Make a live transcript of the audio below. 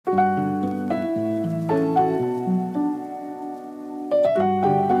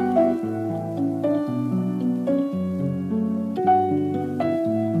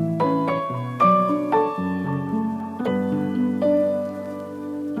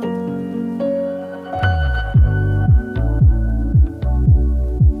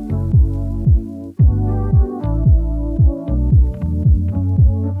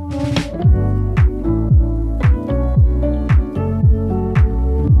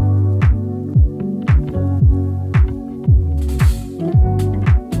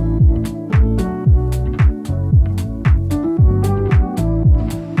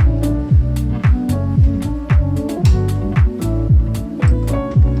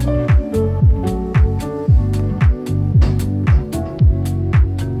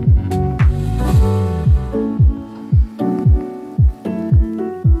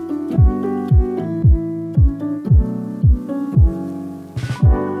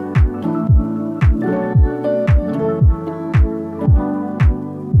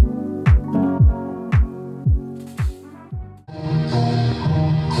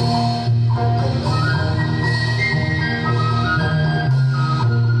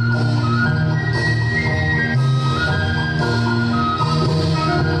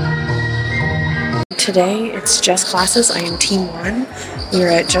today it's just classes. I am Team 1. We are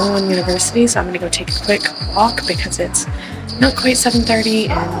at Daegu University, so I'm going to go take a quick walk because it's not quite 7:30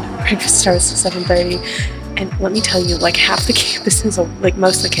 and breakfast starts at 7:30. And let me tell you, like half the campus is, like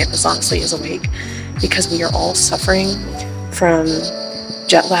most of the campus honestly is awake because we are all suffering from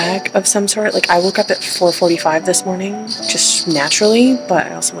jet lag of some sort. Like I woke up at 4:45 this morning just naturally, but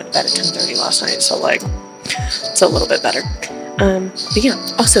I also went to bed at 10:30 last night, so like it's a little bit better. But yeah,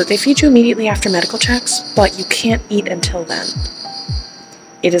 also they feed you immediately after medical checks, but you can't eat until then.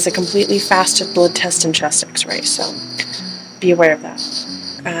 It is a completely fasted blood test and chest x-ray, so be aware of that.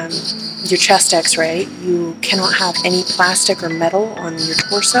 Your chest x-ray, you cannot have any plastic or metal on your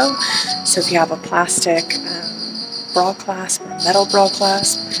torso, so if you have a plastic bra clasp or a metal bra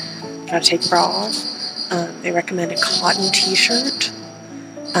clasp, you gotta take the bra off. They recommend a cotton t-shirt,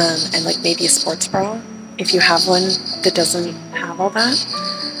 and like maybe a sports bra if you have one that doesn't have all that.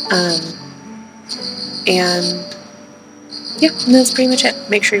 And yeah, and that's pretty much it.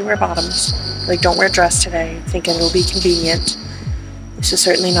 Make sure you wear bottoms. Like don't wear a dress today, thinking it'll be convenient. This is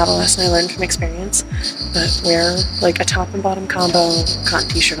certainly not a lesson I learned from experience, but wear like a top and bottom combo, cotton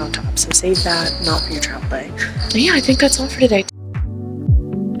t-shirt on top. So save that, not for your travel day. But yeah, I think that's all for today.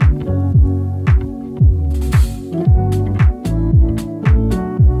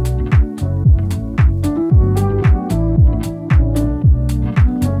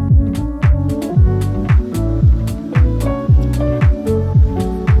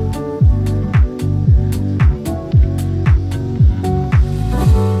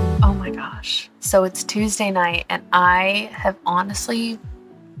 So it's Tuesday night and I have honestly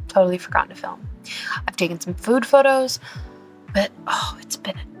totally forgotten to film. I've taken some food photos, but it's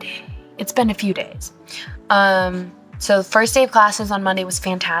been a day. It's been a few days. So the first day of classes on Monday was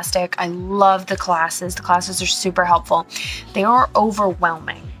fantastic. I love the classes. The classes are super helpful. They are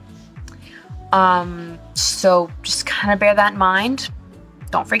overwhelming. So just kind of bear that in mind.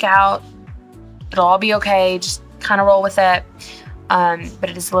 Don't freak out. It'll all be okay. Just kind of roll with it. But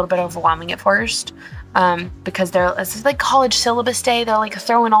it is a little bit overwhelming at first, because it's like college syllabus day. They're like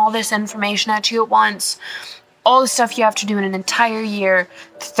throwing all this information at you at once. All the stuff you have to do in an entire year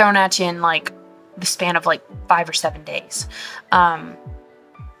thrown at you in like the span of like 5 or 7 days.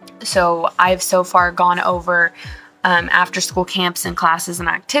 So I've so far gone over after school camps and classes and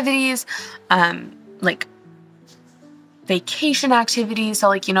activities, like vacation activities. So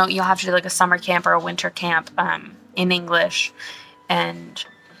like, you'll have to do like a summer camp or a winter camp in English. And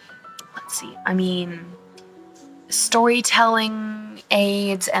let's see, storytelling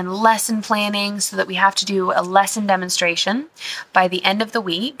aids and lesson planning, so that we have to do a lesson demonstration by the end of the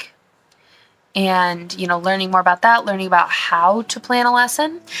week. And, learning more about that, learning about how to plan a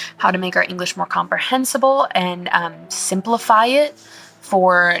lesson, how to make our English more comprehensible and simplify it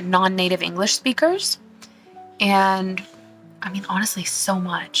for non-native English speakers. And, honestly, so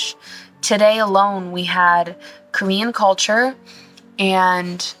much. Today alone, we had Korean culture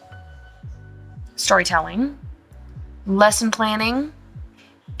and storytelling, lesson planning,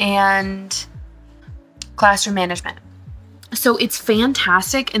 and classroom management. So it's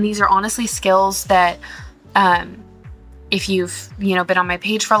fantastic, and these are honestly skills that if you've been on my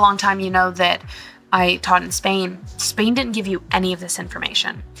page for a long time, you know that I taught in Spain. Spain didn't give you any of this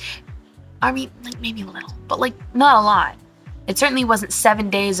information. Like maybe a little, but like not a lot. It certainly wasn't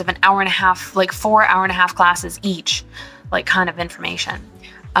 7 days of an hour and a half, like 4 hour-and-a-half classes each, like kind of information.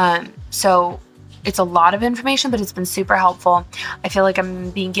 So it's a lot of information, but it's been super helpful. I feel like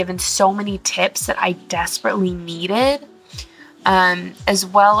I'm being given so many tips that I desperately needed, as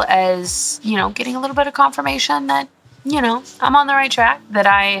well as, getting a little bit of confirmation that, I'm on the right track, that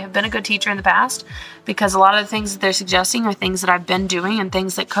I have been a good teacher in the past, because a lot of the things that they're suggesting are things that I've been doing and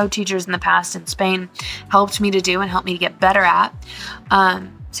things that co-teachers in the past in Spain helped me to do and helped me to get better at.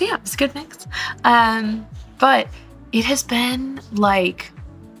 So yeah, it's a good mix. But it has been like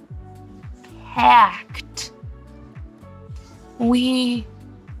packed. We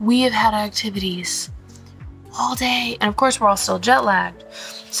have had activities all day, and of course we're all still jet lagged.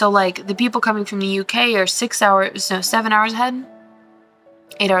 So like the people coming from the UK are 7 hours ahead.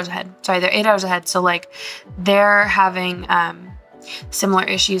 8 hours ahead. Sorry, they're 8 hours ahead. So like they're having similar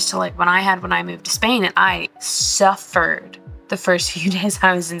issues to like when I moved to Spain, and I suffered the first few days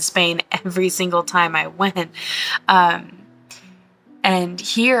I was in Spain every single time I went. And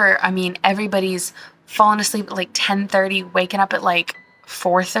here, everybody's falling asleep at like 10:30, waking up at like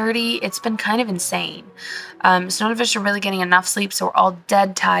 4:30. It's been kind of insane. So none of us are really getting enough sleep, so we're all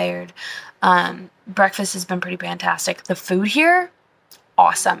dead tired. Breakfast has been pretty fantastic. The food here,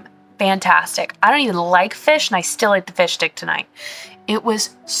 awesome. Fantastic. I don't even like fish, and I still ate the fish stick tonight. It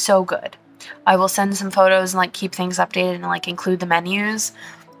was so good. I will send some photos and like keep things updated and like include the menus.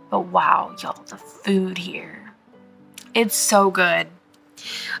 But wow, y'all, the food here, it's so good.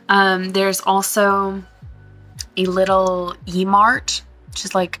 There's also a little E-Mart, which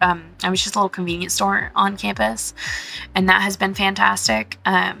is like, it's just a little convenience store on campus, and that has been fantastic.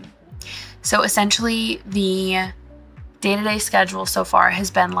 So essentially the day-to-day schedule so far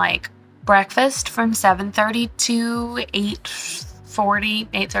has been like breakfast from 7:30 to 8:40,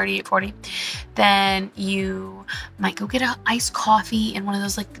 8:30, 8:40. Then you might go get an iced coffee in one of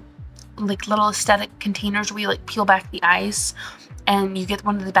those like little aesthetic containers where you like peel back the ice, and you get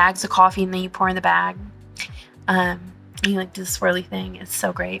one of the bags of coffee and then you pour in the bag. You like do the swirly thing. It's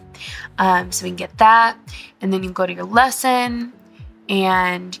so great. So we can get that, and then you go to your lesson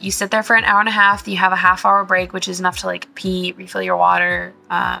and you sit there for an hour and a half. You have a half-hour break, which is enough to like pee, refill your water,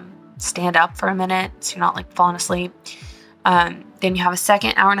 stand up for a minute so you're not like falling asleep. Then you have a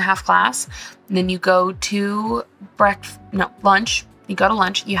second hour and a half class, and then you go to lunch. You go to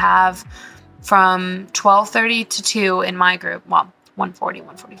lunch. You have from 12:30 to 2 in my group. Well, 1:40,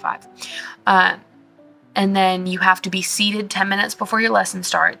 1:45. And then you have to be seated 10 minutes before your lesson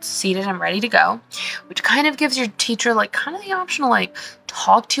starts, seated and ready to go, which kind of gives your teacher like kind of the option to like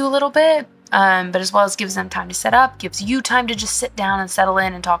talk to you a little bit, but as well as gives them time to set up, gives you time to just sit down and settle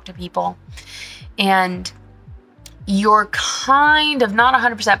in and talk to people. And you're kind of, not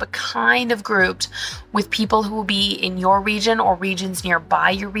 100%, but kind of grouped with people who will be in your region or regions nearby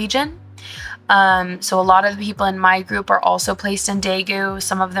your region. So a lot of the people in my group are also placed in Daegu.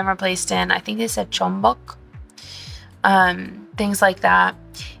 Some of them are placed in, I think they said Chonbuk, things like that.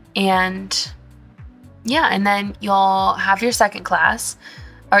 And yeah, and then you'll have your second class,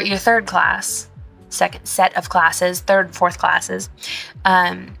 or your third class, second set of classes, third and fourth classes,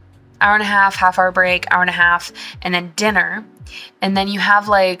 hour and a half, half-hour break, hour and a half, and then dinner. And then you have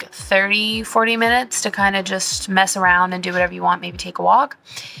like 30, 40 minutes to kind of just mess around and do whatever you want, maybe take a walk.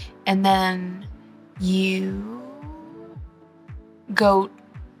 And then you go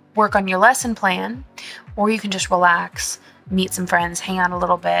work on your lesson plan, or you can just relax, meet some friends, hang out a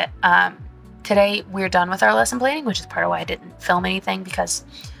little bit. Today we're done with our lesson planning, which is part of why I didn't film anything, because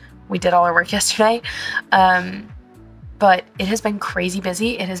we did all our work yesterday. But it has been crazy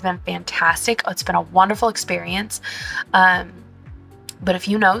busy. It has been fantastic. It's been a wonderful experience. But a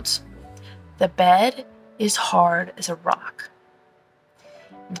few notes: the bed is hard as a rock.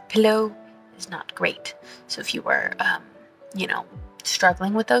 The pillow is not great. So if you were,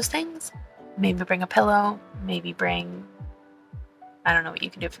 struggling with those things, maybe bring a pillow, maybe bring, I don't know what you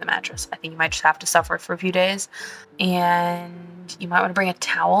can do for the mattress. I think you might just have to suffer for a few days. And you might want to bring a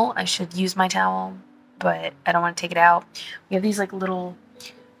towel. I should use my towel, but I don't want to take it out. We have these like little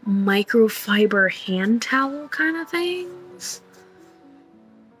microfiber hand towel kind of things.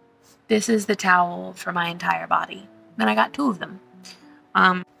 This is the towel for my entire body. Then I got 2 of them.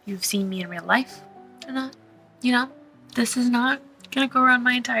 You've seen me in real life, and this is not gonna go around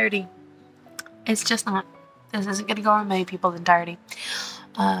my entirety. It's just not. This isn't gonna go around many people's entirety.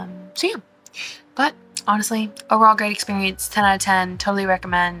 So yeah, but honestly, overall great experience, 10 out of 10, totally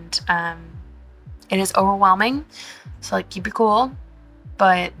recommend. It is overwhelming, so like keep it cool,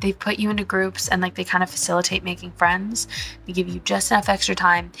 but they put you into groups and like they kind of facilitate making friends. They give you just enough extra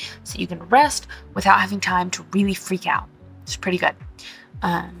time so you can rest without having time to really freak out. It's pretty good.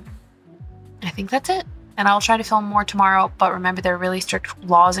 I think that's it. And I'll try to film more tomorrow, but remember there are really strict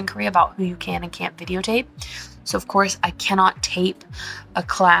laws in Korea about who you can and can't videotape. So of course I cannot tape a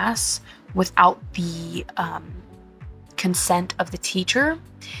class without the consent of the teacher.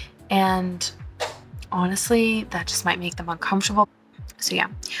 And honestly, that just might make them uncomfortable. So yeah,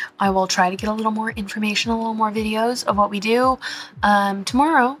 I will try to get a little more information, a little more videos of what we do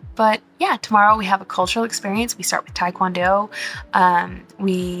tomorrow. But yeah, tomorrow we have a cultural experience. We start with Taekwondo.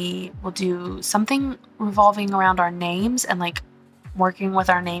 We will do something revolving around our names and like working with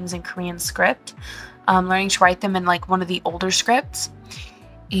our names in Korean script, learning to write them in like one of the older scripts,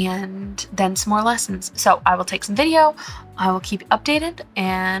 and then some more lessons. So I will take some video. I will keep you updated,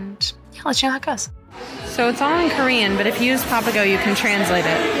 and yeah, let you know how it goes. So it's all in Korean, but if you use Papago, you can translate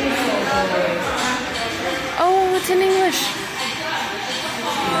it. Oh, it's in English.